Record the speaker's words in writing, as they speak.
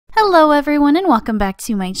Hello everyone and welcome back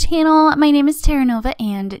to my channel. My name is Terranova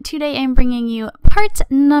and today I'm bringing you part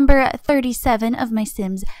number 37 of my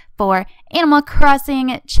Sims 4 Animal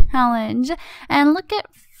Crossing challenge. And look at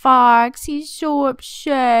Fox, he's so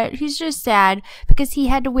upset. He's just sad because he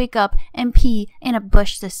had to wake up and pee in a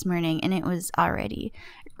bush this morning and it was already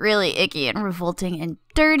really icky and revolting and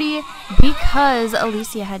dirty because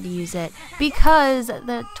Alicia had to use it because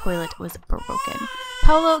the toilet was broken.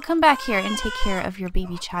 Paolo, come back here and take care of your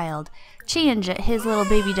baby child. Change his little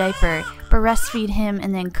baby diaper, breastfeed him,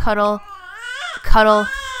 and then cuddle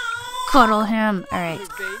him. Alright,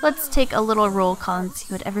 let's take a little roll call and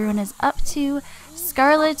see what everyone is up to.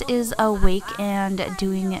 Scarlet is awake and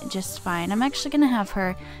doing just fine. I'm actually going to have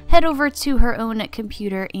her head over to her own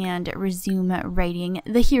computer and resume writing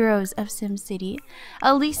The Heroes of SimCity.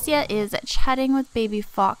 Alicia is chatting with baby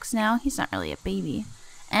Fox now. He's not really a baby.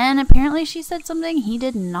 And apparently she said something he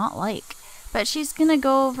did not like. But she's going to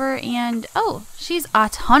go over and... oh, she's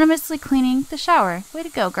autonomously cleaning the shower. Way to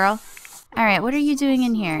go, girl. Alright, what are you doing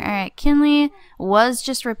in here? Alright, Kinley was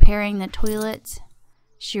just repairing the toilet.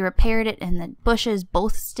 She repaired it and the bushes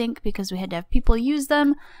both stink because we had to have people use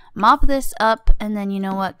them. Mop this up and then you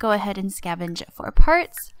know what? Go ahead and scavenge for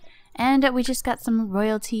parts. And we just got some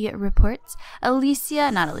royalty reports. Kinley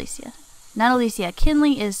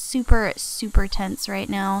is super tense right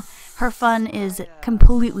now. Her fun is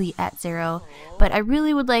completely at zero. But I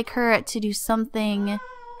really would like her to do something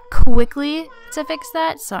quickly to fix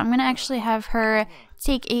that. So I'm going to actually have her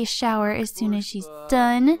take a shower as soon as she's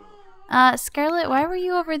done. Scarlet, why were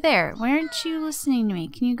you over there? Why aren't you listening to me?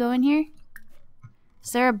 Can you go in here?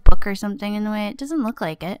 Is there a book or something in the way? It doesn't look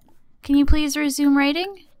like it. Can you please resume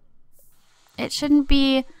writing? It shouldn't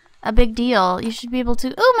be a big deal. You should be able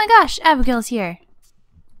to... oh my gosh! Abigail's here!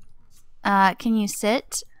 Can you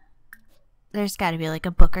sit? There's gotta be like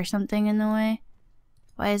a book or something in the way.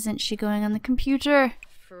 Why isn't she going on the computer?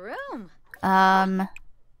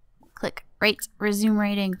 Click. Right. Resume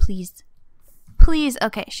writing, please. Please.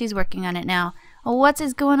 Okay, she's working on it now. What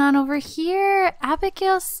is going on over here?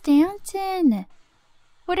 Abigail Stanton!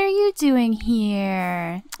 What are you doing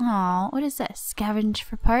here? Oh, what is this? Scavenge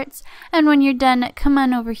for parts. And when you're done, come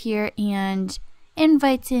on over here and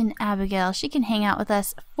invite in Abigail. She can hang out with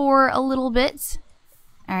us for a little bit.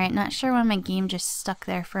 Alright, not sure why my game just stuck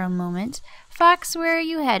there for a moment. Fox, where are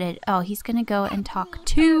you headed? Oh, he's gonna go and talk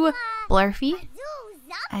to Blurfy.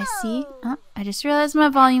 I see. Oh, I just realized my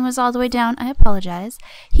volume was all the way down. I apologize.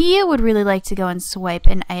 He would really like to go and swipe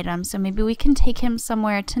an item, so maybe we can take him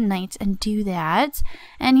somewhere tonight and do that.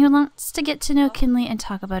 And he wants to get to know Kinley and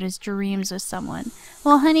talk about his dreams with someone.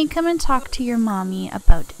 Well, honey, come and talk to your mommy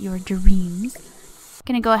about your dreams.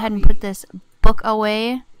 Gonna go ahead and put this book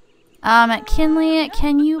away. Kinley,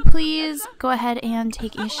 can you please go ahead and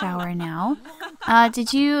take a shower now?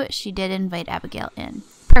 She did invite Abigail in.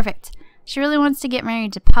 Perfect. She really wants to get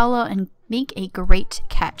married to Paolo and make a great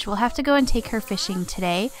catch. We'll have to go and take her fishing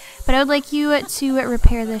today, but I would like you to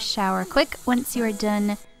repair this shower quick once you are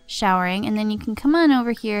done showering, and then you can come on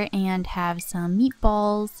over here and have some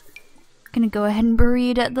meatballs. Gonna go ahead and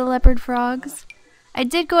breed the leopard frogs. I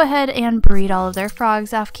did go ahead and breed all of their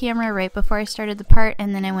frogs off camera right before I started the part,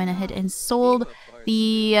 and then I went ahead and sold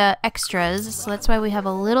the extras, so that's why we have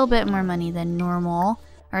a little bit more money than normal,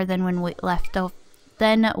 or than when we left off.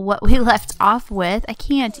 Than what we left off with. I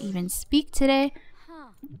can't even speak today.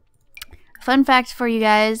 Fun fact for you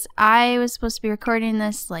guys, I was supposed to be recording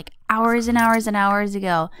this like hours and hours and hours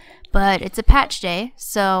ago, but it's a patch day,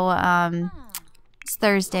 so it's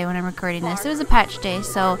Thursday when I'm recording this. It was a patch day,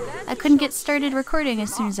 so I couldn't get started recording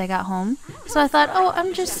as soon as I got home. So I thought, oh,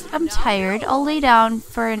 I'm tired. I'll lay down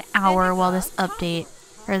for an hour while this patch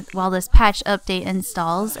update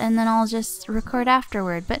installs, and then I'll just record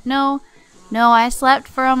afterward. But no, I slept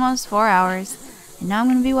for almost 4 hours, and now I'm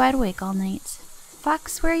gonna be wide awake all night.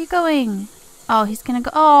 Fox, where are you going? Oh, he's gonna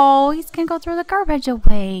go throw the garbage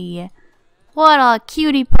away. What a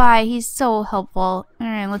cutie pie. He's so helpful.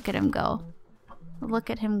 Alright, look at him go. Look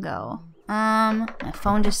at him go. My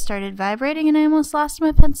phone just started vibrating, and I almost lost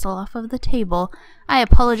my pencil off of the table. I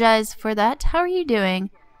apologize for that. How are you doing?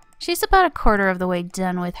 She's about a quarter of the way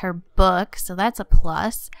done with her book, so that's a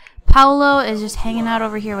plus. Paolo is just hanging out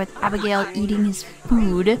over here with Abigail eating his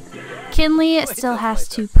food. Kinley still has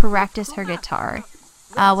to practice her guitar.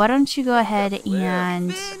 Why don't you go ahead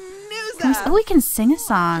and... oh, we can sing a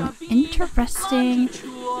song. Interesting.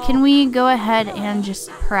 Can we go ahead and just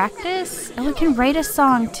practice? Oh, we can write a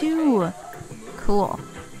song too. Cool.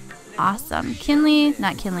 Awesome. Kinley,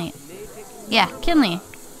 not Kinley. Yeah, Kinley.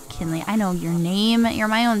 Kinley, I know your name. You're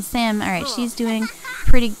my own Sim. Alright, she's doing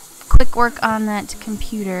pretty quick work on that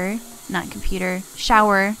computer. Not computer.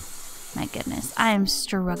 Shower. My goodness, I am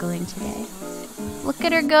struggling today. Look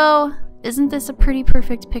at her go. Isn't this a pretty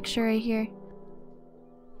perfect picture right here?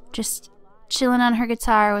 Just chilling on her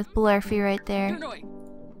guitar with Blurfy right there.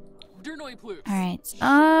 Alright,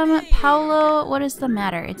 Paolo, what is the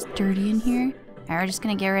matter? It's dirty in here. Alright, we're just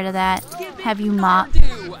gonna get rid of that. Have you mop.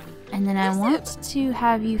 And then I want to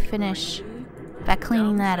have you finish by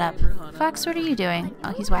cleaning that up. Fox, what are you doing?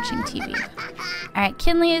 Oh, he's watching TV. Alright,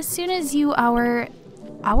 Kinley, as soon as you are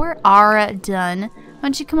done, why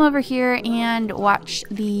don't you come over here and watch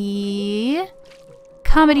the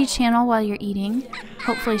comedy channel while you're eating.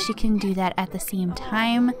 Hopefully she can do that at the same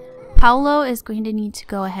time. Paolo is going to need to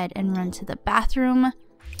go ahead and run to the bathroom.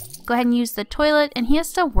 Go ahead and use the toilet, and he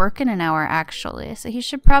has to work in an hour actually, so he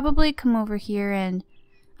should probably come over here and...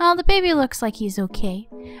 Oh, the baby looks like he's okay.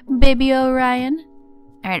 Baby Orion.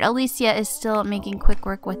 Alright, Alicia is still making quick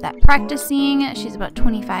work with that practicing. She's about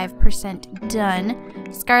 25%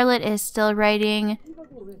 done. Scarlett is still writing.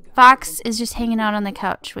 Fox is just hanging out on the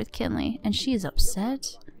couch with Kinley, and she is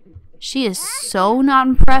upset. She is so not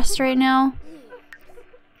impressed right now.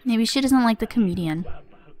 Maybe she doesn't like the comedian.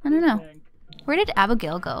 I don't know. Where did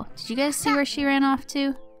Abigail go? Did you guys see where she ran off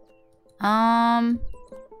to?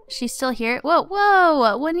 She's still here? Whoa,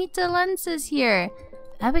 whoa! Juanita Lentz is here.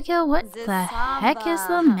 Abigail, what the heck is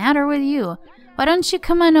the matter with you? Why don't you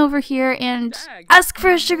come on over here and ask for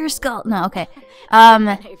a sugar skull? No, okay.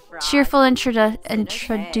 Cheerfully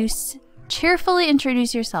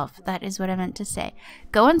introduce yourself. That is what I meant to say.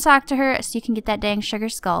 Go and talk to her so you can get that dang sugar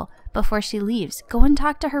skull before she leaves. Go and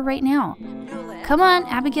talk to her right now. Come on,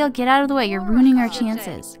 Abigail, get out of the way. You're ruining our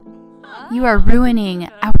chances. You are ruining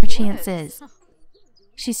our chances.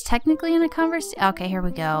 She's technically in a conversation. Okay, here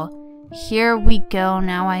we go. Here we go.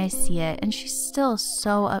 Now I see it. And she's still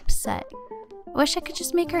so upset. I wish I could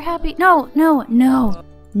just make her happy. No, no, no,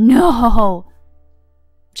 no.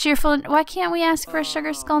 Cheerful. Why can't we ask for a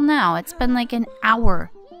sugar skull now? It's been like an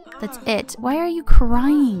hour. That's it. Why are you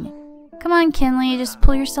crying? Come on, Kinley. Just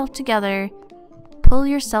pull yourself together. Pull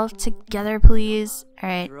yourself together, please.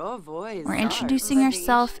 Alright. We're introducing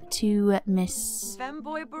ourselves to Miss...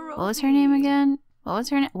 What was her name again? What was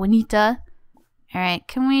her name? Juanita. Alright,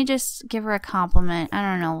 can we just give her a compliment? I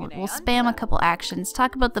don't know. We'll spam a couple actions.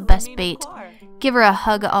 Talk about the best bait. Give her a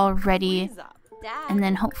hug already. And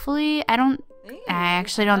then hopefully, I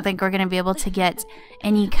actually don't think we're going to be able to get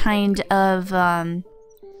any kind of, well,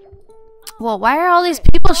 why are all these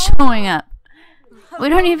people showing up? We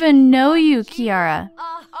don't even know you, Kiara.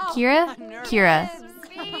 Kira? Kira.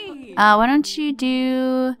 Why don't you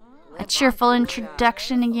do a cheerful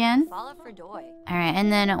introduction again? Alright,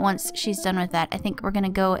 and then once she's done with that, I think we're going to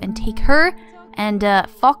go and take her and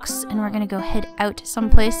Fox, and we're going to go head out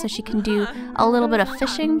someplace so she can do a little bit of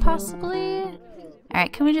fishing, possibly.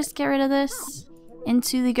 Alright, can we just get rid of this?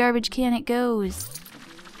 Into the garbage can it goes.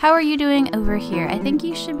 How are you doing over here? I think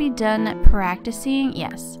you should be done practicing.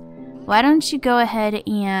 Yes. Why don't you go ahead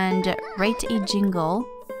and write a jingle?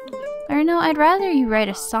 Or no, I'd rather you write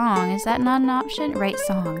a song. Is that not an option? Write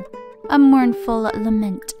song. A mournful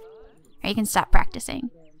lament. Or you can stop practicing.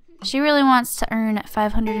 She really wants to earn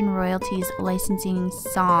 500 in royalties licensing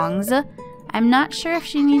songs. I'm not sure if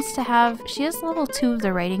she needs to have... She has level 2 of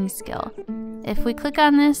the writing skill. If we click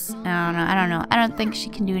on this... I don't know. I don't think she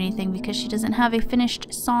can do anything because she doesn't have a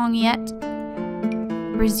finished song yet.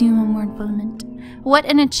 Resume a mournful lament. What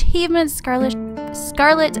an achievement!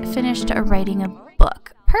 Scarlett finished writing a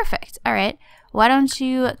book. Perfect. Alright. Why don't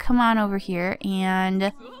you come on over here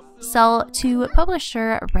and sell to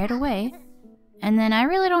publisher right away. And then I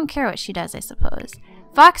really don't care what she does, I suppose.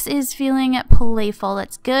 Fox is feeling playful.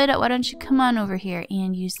 That's good. Why don't you come on over here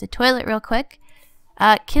and use the toilet real quick.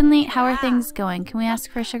 Kinley, how are things going? Can we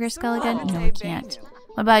ask for a sugar skull again? No, we can't.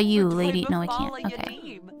 What about you, lady? No, we can't.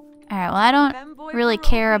 Okay. Alright, well, I don't really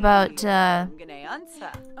care about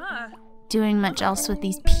doing much else with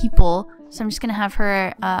these people. So I'm just going to have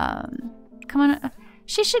her, come on.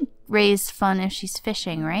 She should raise fun if she's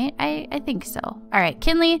fishing, right? I think so. Alright,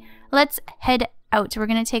 Kinley, let's head out. We're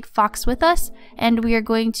going to take Fox with us, and we are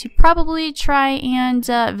going to probably try and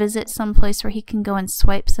visit some place where he can go and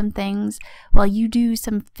swipe some things while you do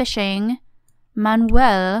some fishing.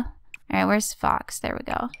 Manuel. Alright, where's Fox? There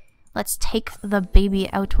we go. Let's take the baby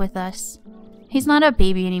out with us. He's not a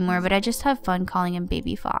baby anymore, but I just have fun calling him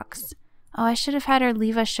Baby Fox. Oh, I should have had her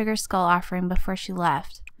leave a sugar skull offering before she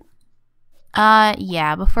left.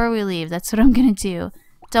 Yeah, before we leave, that's what I'm gonna do.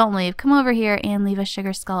 Don't leave. Come over here and leave a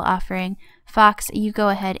sugar skull offering. Fox, you go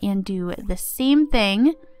ahead and do the same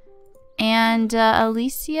thing. And,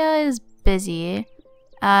 Alicia is busy.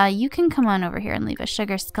 You can come on over here and leave a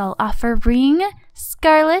sugar skull offering.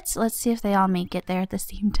 Scarlet. Let's see if they all make it there at the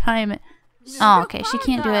same time. Oh, okay, she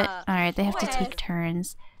can't do it. Alright, they have to take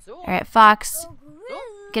turns. Alright, Fox.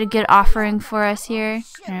 Get a good offering for us here.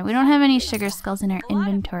 Alright, we don't have any sugar skulls in our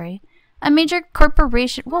inventory. A major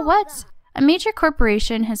corporation... Whoa, what? A major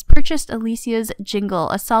corporation has purchased Alicia's jingle,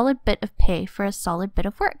 a solid bit of pay for a solid bit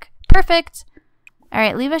of work. Perfect!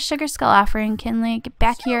 Alright, leave a sugar skull offering, Kinley. Get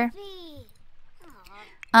back here.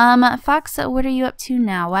 Fox, what are you up to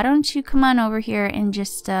now? Why don't you come on over here and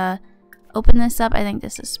just, open this up? I think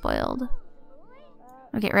this is spoiled.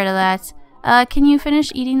 We'll get rid of that. Can you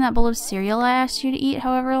finish eating that bowl of cereal I asked you to eat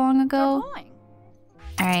however long ago?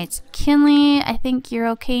 Alright, Kinley, I think you're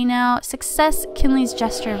okay now. Success, Kinley's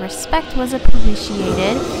gesture of respect was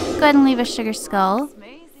appreciated. Go ahead and leave a sugar skull.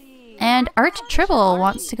 And Art Tribble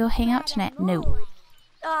wants to go hang out tonight. No.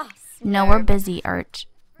 No, we're busy, Art.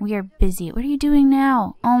 We are busy. What are you doing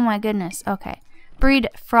now? Oh my goodness. Okay. Breed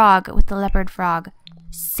frog with the leopard frog.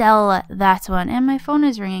 Sell that one. And my phone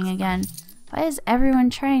is ringing again. Why is everyone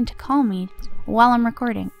trying to call me while I'm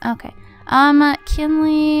recording? Okay.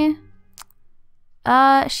 Kinley.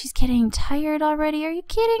 She's getting tired already. Are you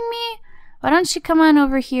kidding me? Why don't you come on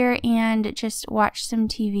over here and just watch some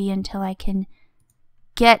TV until I can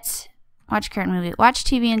watch current movie. Watch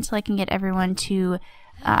TV until I can get everyone to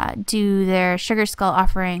do their sugar skull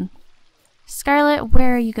offering. Scarlet,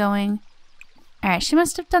 where are you going? Alright, she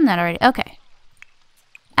must have done that already. Okay.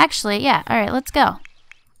 Actually, yeah. Alright, let's go.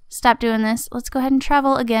 Stop doing this. Let's go ahead and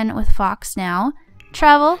travel again with Fox now.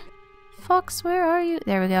 Travel. Fox, where are you?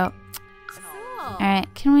 There we go.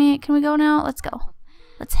 Alright, can we go now? Let's go.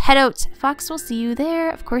 Let's head out. Fox will see you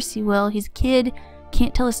there. Of course he will. He's a kid.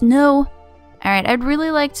 Can't tell us no. Alright, I'd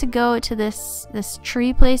really like to go to this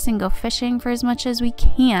tree place and go fishing for as much as we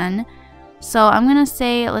can. So I'm gonna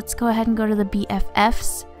say let's go ahead and go to the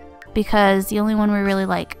BFFs, because the only one we really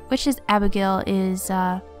like, which is Abigail, is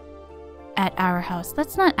at our house.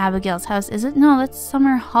 That's not Abigail's house, is it? No, that's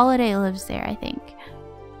Summer Holiday lives there, I think.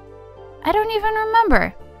 I don't even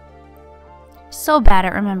remember. So bad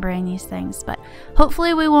at remembering these things, but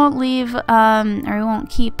hopefully we won't leave, or we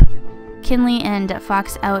won't keep Kinley and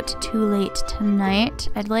Fox out too late tonight.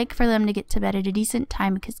 I'd like for them to get to bed at a decent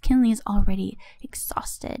time because Kinley is already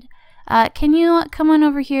exhausted. Can you come on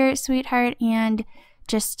over here, sweetheart, and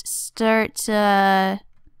just start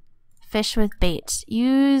fish with bait?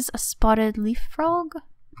 Use a spotted leaf frog?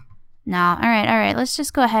 No. Alright. Let's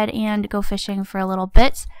just go ahead and go fishing for a little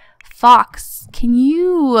bit. Fox, can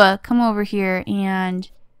you come over here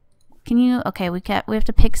and okay, we have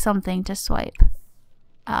to pick something to swipe.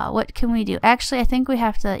 What can we do? Actually, I think we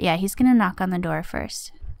have to, yeah, he's gonna knock on the door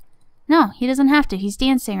first. No, he doesn't have to. He's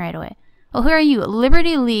dancing right away. Well, who are you?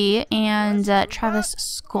 Liberty Lee and Travis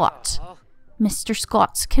Scott. Mr.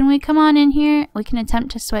 Scott, can we come on in here? We can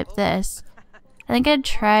attempt to swipe this. I think I'd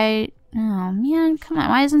try, oh man, come on.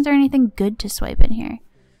 Why isn't there anything good to swipe in here?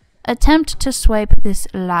 Attempt to swipe this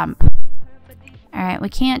lamp. Alright, we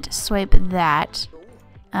can't swipe that.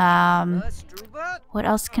 What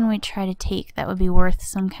else can we try to take that would be worth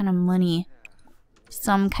some kind of money?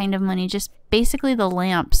 Some kind of money. Just basically the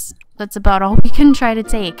lamps. That's about all we can try to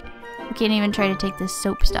take. We can't even try to take this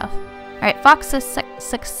soap stuff. Alright, Fox has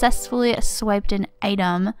successfully swiped an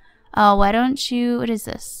item. Why don't you... What is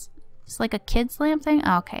this? It's like a kid's lamp thing?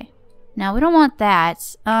 Oh, okay. No, we don't want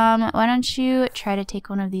that. Why don't you try to take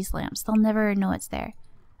one of these lamps? They'll never know it's there.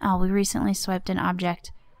 Oh, we recently swiped an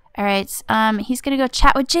object. Alright, he's gonna go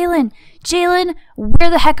chat with Jalen. Jalen, where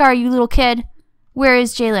the heck are you, little kid? Where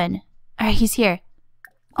is Jalen? Alright, he's here.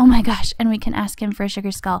 Oh my gosh, and we can ask him for a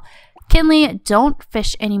sugar skull. Kinley, don't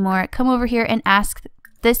fish anymore. Come over here and ask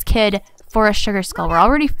this kid for a sugar skull. We're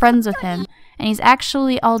already friends with him, and he's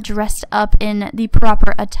actually all dressed up in the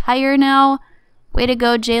proper attire now. Way to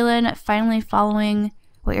go, Jalen, finally following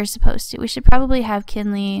what you're supposed to. We should probably have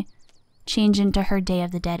Kinley change into her Day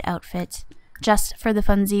of the Dead outfit, just for the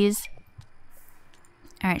funsies.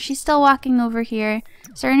 Alright, she's still walking over here.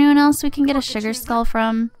 Is there anyone else we can get a sugar skull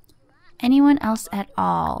from? Anyone else at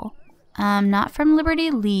all? Not from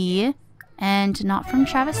Liberty Lee, and not from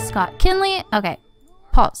Travis Scott. Kinley, okay,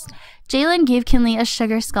 pause. Jalen gave Kinley a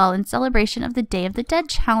sugar skull in celebration of the Day of the Dead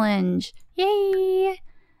challenge. Yay!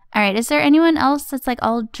 Alright, is there anyone else that's like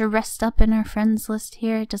all dressed up in our friends list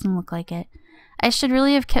here? It doesn't look like it. I should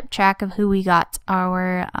really have kept track of who we got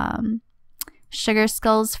our sugar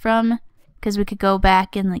skulls from, because we could go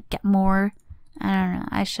back and like get more. I don't know.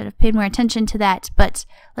 I should have paid more attention to that, but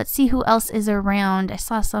let's see who else is around. I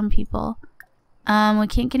saw some people. We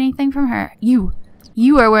can't get anything from her. You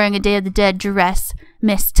are wearing a Day of the Dead dress,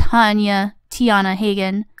 Miss Tiana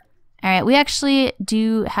Hagen. Alright, we actually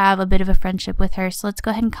do have a bit of a friendship with her, so let's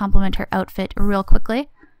go ahead and compliment her outfit real quickly.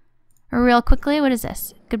 Real quickly, what is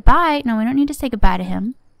this? Goodbye? No, we don't need to say goodbye to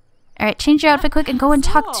him. Alright, change your outfit quick and go and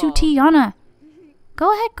talk to Tiana.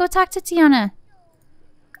 Go ahead, go talk to Tiana.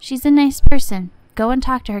 She's a nice person. Go and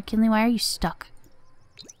talk to her. Kinley, why are you stuck?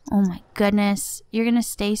 Oh my goodness. You're gonna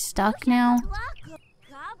stay stuck now?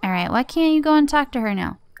 Alright, why can't you go and talk to her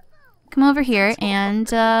now? Come over here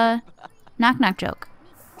and, knock knock joke.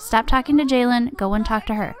 Stop talking to Jalen. Go and talk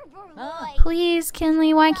to her. Please,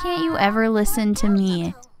 Kinley, why can't you ever listen to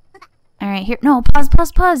me? Alright, here. No,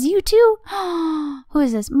 pause. You too? Who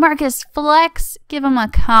is this? Marcus Flex. Give him a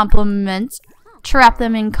compliment. Trap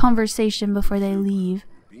them in conversation before they leave.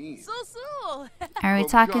 Are we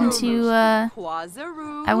talking to,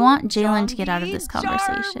 I want Jalen to get out of this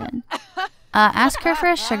conversation. Ask her for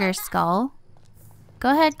a sugar skull. Go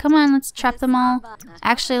ahead, come on, let's trap them all.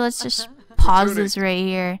 Actually, let's just pause this right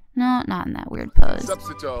here. No, not in that weird pose.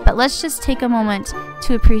 But let's just take a moment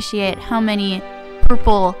to appreciate how many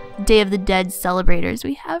purple Day of the Dead celebrators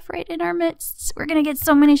we have right in our midst. We're gonna get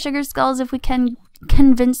so many sugar skulls if we can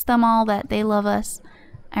convince them all that they love us.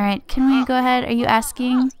 Alright, can we go ahead? Are you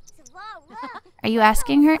asking? Are you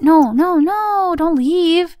asking her? No, don't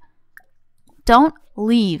leave. Don't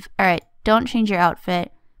leave. Alright, don't change your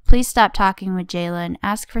outfit. Please stop talking with Jalen.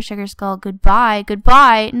 Ask for sugar skull.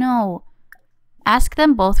 Goodbye. No. Ask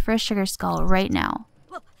them both for a sugar skull right now.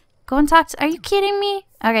 Go and talk to... Are you kidding me?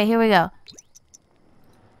 Okay, here we go.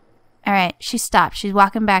 Alright, she stopped. She's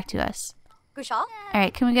walking back to us.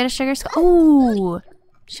 Alright, can we get a sugar skull? Ooh!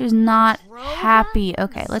 She was not happy.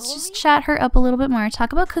 Okay, let's just chat her up a little bit more.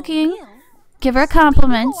 Talk about cooking. Give her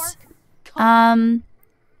compliments.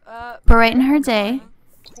 Brighten her day.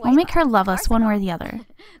 We'll make her love us one way or the other.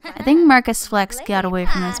 I think Marcus Flex got away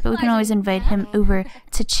from us, but we can always invite him over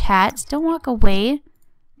to chat. Don't walk away.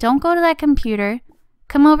 Don't go to that computer.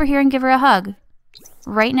 Come over here and give her a hug.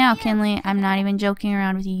 Right now, Kinley. I'm not even joking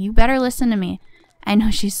around with you. You better listen to me. I know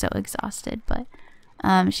she's so exhausted, but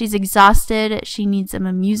she's exhausted. She needs some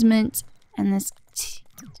amusement. And this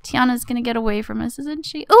Tiana's gonna get away from us, isn't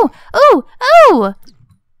she? Oh! What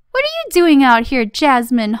are you doing out here,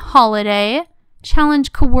 Jasmine Holiday?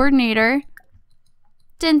 Challenge coordinator.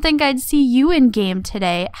 Didn't think I'd see you in game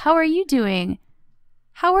today. How are you doing?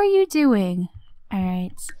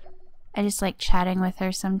 Alright. I just like chatting with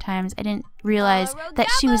her sometimes. I didn't realize that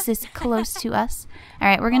she was this close to us.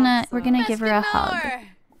 Alright, we're gonna give her a hug.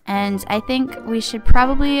 And I think we should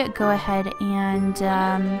probably go ahead and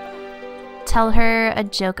tell her a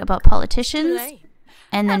joke about politicians.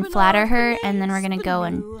 And then flatter her, and then we're gonna go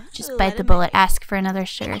and just bite the bullet. Ask for another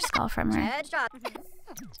sugar skull from her.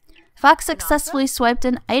 Fox successfully swiped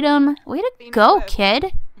an item. Way to go,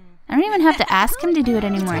 kid. I don't even have to ask him to do it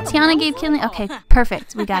anymore. Tiana gave Kinley. Okay,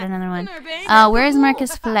 perfect. We got another one. Where is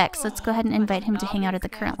Marcus Flex? Let's go ahead and invite him to hang out at the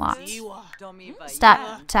current lots.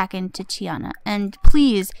 Stop talking to Tiana. And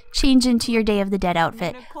please change into your Day of the Dead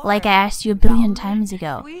outfit, like I asked you a billion times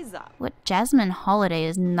ago. What? Jasmine Holiday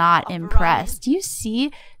is not impressed. Do you see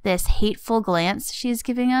this hateful glance she's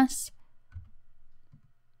giving us?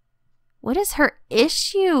 What is her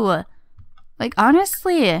issue? Like,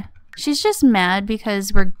 honestly, she's just mad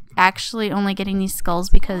because we're actually only getting these skulls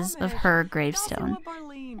because of her gravestone.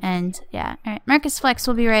 And yeah, all right, Marcus Flex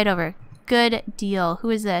will be right over. Good deal. Who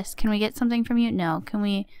is this? Can we get something from you? No. Can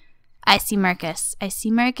we? I see Marcus.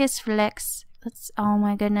 Flex. Oh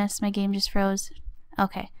my goodness, my game just froze.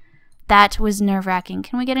 Okay, that was nerve-wracking.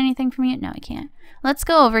 Can we get anything from you? No, I can't. Let's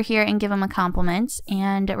go over here and give him a compliment,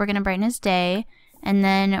 and we're gonna brighten his day, and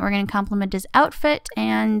then we're gonna compliment his outfit,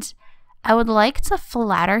 and I would like to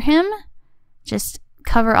flatter him. Just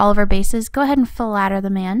cover all of our bases. Go ahead and flatter the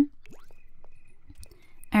man.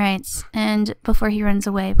 Alright, and before he runs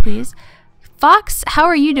away, please. Fox, how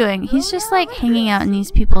are you doing? He's just like hanging out in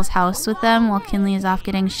these people's house with them while Kinley is off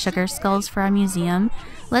getting sugar skulls for our museum.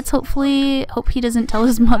 Let's hope he doesn't tell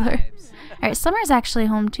his mother. Alright, Summer's actually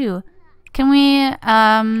home too. Can we,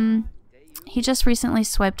 he just recently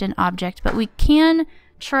swiped an object, but we can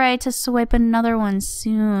try to swipe another one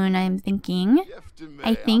soon, I'm thinking.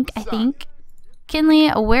 I think. Kinley,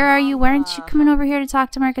 where are you? Why aren't you coming over here to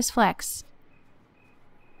talk to Marcus Flex?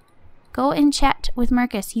 Go and chat with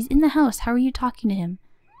Marcus. He's in the house. How are you talking to him?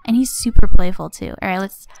 And he's super playful too. Alright,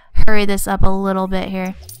 let's hurry this up a little bit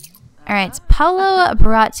here. Alright, Paulo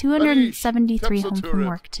brought 273 home from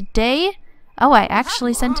work today. Oh, I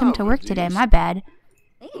actually sent him to work today. My bad.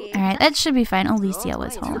 Alright, that should be fine. Alicia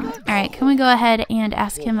was home. Alright, can we go ahead and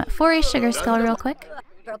ask him for a sugar skull real quick?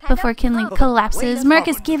 Before Kinley collapses.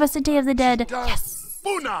 Marcus gave us a Day of the Dead. Yes!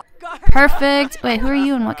 Perfect! Wait, who are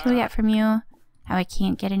you and what can we get from you? How I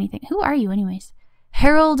can't get anything. Who are you anyways?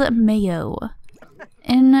 Harold Mayo.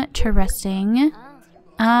 Interesting.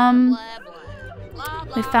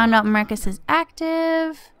 We found out Marcus is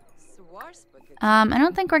active. I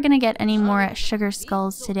don't think we're gonna get any more sugar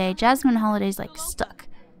skulls today. Jasmine Holiday's like stuck.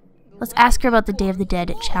 Let's ask her about the Day of the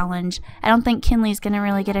Dead challenge. I don't think Kinley's gonna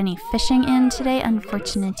really get any fishing in today,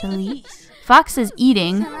 unfortunately. Fox is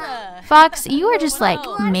eating. Fox, you are just like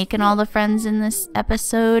making all the friends in this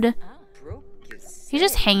episode. You're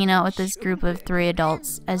just hanging out with this group of 3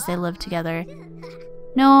 adults as they live together.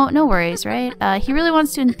 No worries, right? He really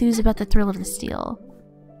wants to enthuse about the thrill of the steel.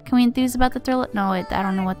 Can we enthuse about the thrill? No, I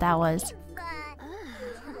don't know what that was.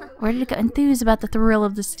 Where did it go? Enthuse about the thrill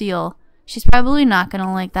of the steel. She's probably not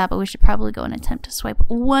gonna like that, but we should probably go and attempt to swipe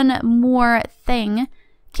one more thing.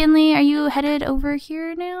 Kinley, are you headed over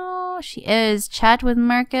here now? She is. Chat with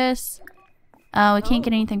Marcus. We can't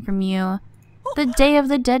get anything from you. The Day of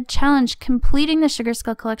the Dead challenge. Completing the Sugar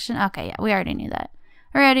Skull collection. Okay, yeah, we already knew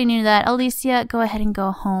that. Alicia, go ahead and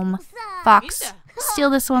go home. Fox, steal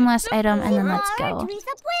this one last item and then let's go.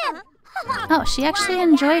 Oh, she actually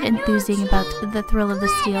enjoyed enthusing about the thrill of the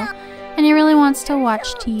steel. And he really wants to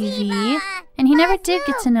watch TV. And he never did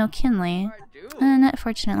get to know Kinley.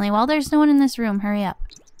 Unfortunately. Well, there's no one in this room. Hurry up.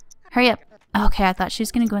 Hurry up. Okay, I thought she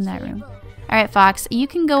was going to go in that room. Alright, Fox. You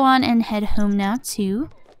can go on and head home now, too.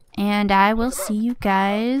 And I will see you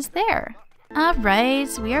guys there.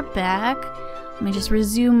 Alright, we are back. Let me just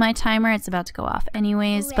resume my timer. It's about to go off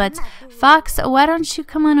anyways. But Fox, why don't you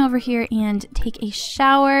come on over here and take a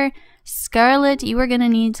shower? Scarlet, you are going to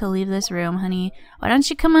need to leave this room, honey. Why don't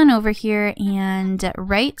you come on over here and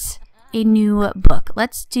write a new book?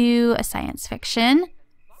 Let's do a science fiction.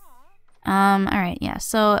 Alright, yeah.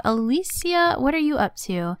 So, Alicia, what are you up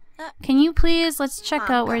to? Can you please, let's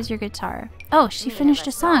check out, where's your guitar? Oh, she finished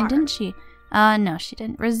a song, didn't she? No, she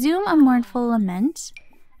didn't. Resume a mournful lament.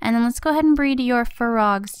 And then let's go ahead and breed your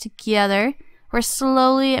frogs together. We're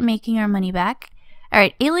slowly making our money back.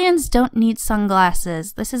 Alright, aliens don't need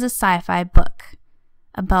sunglasses. This is a sci-fi book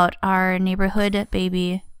about our neighborhood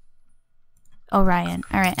baby, Orion.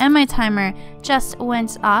 Alright, and my timer just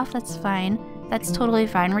went off. That's fine. That's totally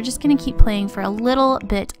fine. We're just going to keep playing for a little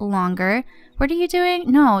bit longer. What are you doing?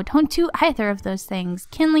 No, don't do either of those things.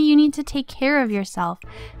 Kinley, you need to take care of yourself.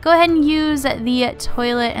 Go ahead and use the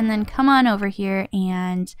toilet and then come on over here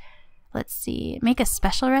and, let's see, make a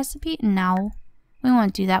special recipe? No, we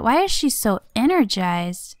won't do that. Why is she so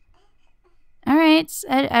energized? Alright,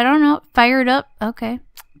 I don't know. Fired up? Okay.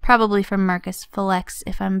 Probably from Marcus Flex,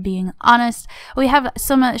 if I'm being honest. We have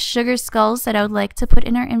some sugar skulls that I would like to put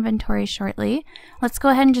in our inventory shortly. Let's go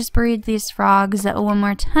ahead and just breed these frogs one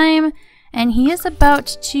more time. And he is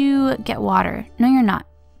about to get water. No, you're not.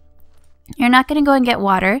 You're not going to go and get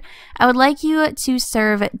water. I would like you to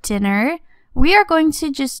serve dinner. We are going to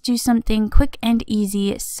just do something quick and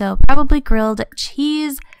easy. So probably grilled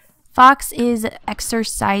cheese. Fox is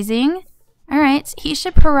exercising. Alright, he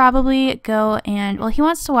should probably go and, well, he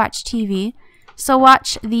wants to watch TV. So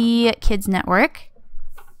watch the Kids Network.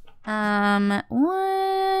 One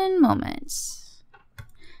moment.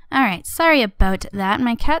 Alright, sorry about that.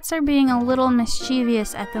 My cats are being a little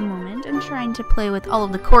mischievous at the moment and trying to play with all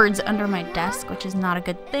of the cords under my desk, which is not a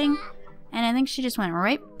good thing. And I think she just went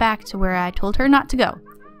right back to where I told her not to go.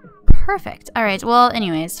 Perfect. Alright, well,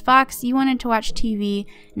 anyways, Fox, you wanted to watch TV.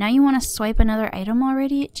 Now you want to swipe another item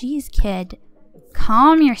already? Jeez, kid.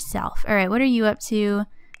 Calm yourself. Alright, what are you up to?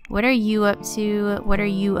 What are you up to? What are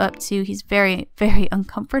you up to? He's very, very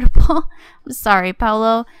uncomfortable. I'm sorry,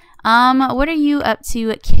 Paolo. What are you up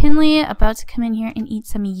to? Kinley, about to come in here and eat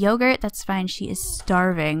some yogurt. That's fine. She is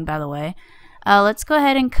starving, by the way. Let's go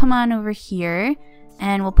ahead and come on over here.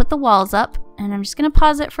 And we'll put the walls up. And I'm just going to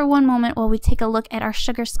pause it for one moment while we take a look at our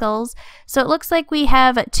sugar skulls. So it looks like we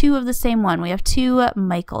have 2 of the same one. We have 2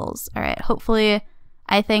 Michaels. Alright, hopefully,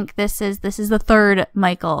 I think this is the 3rd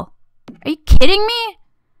Michael. Are you kidding me?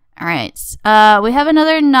 Alright, we have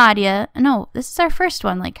another Nadia. No, this is our first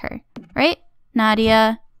one like her. Right?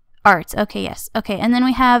 Nadia. Art. Okay, yes. Okay, and then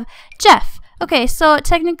we have Jeff. Okay, so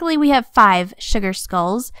technically we have 5 sugar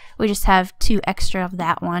skulls. We just have 2 extra of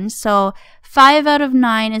that one. So 5 out of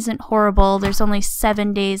 9 isn't horrible. There's only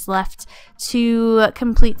 7 days left to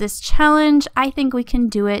complete this challenge. I think we can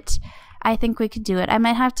do it. I think we could do it. I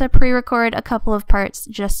might have to pre-record a couple of parts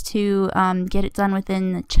just to get it done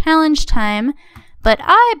within the challenge time. But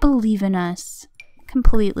I believe in us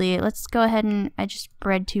completely. Let's go ahead and I just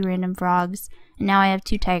bred 2 random frogs. And now I have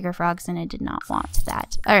 2 tiger frogs and I did not want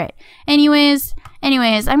that. Alright. Anyways,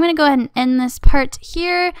 I'm going to go ahead and end this part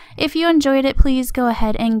here. If you enjoyed it, please go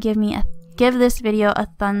ahead and give give this video a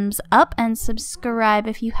thumbs up and subscribe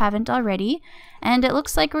if you haven't already. And it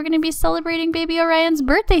looks like we're going to be celebrating baby Orion's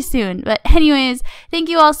birthday soon. But anyways, thank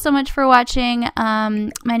you all so much for watching.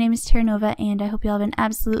 My name is Terranova, and I hope you all have an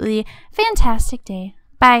absolutely fantastic day.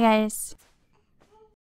 Bye, guys.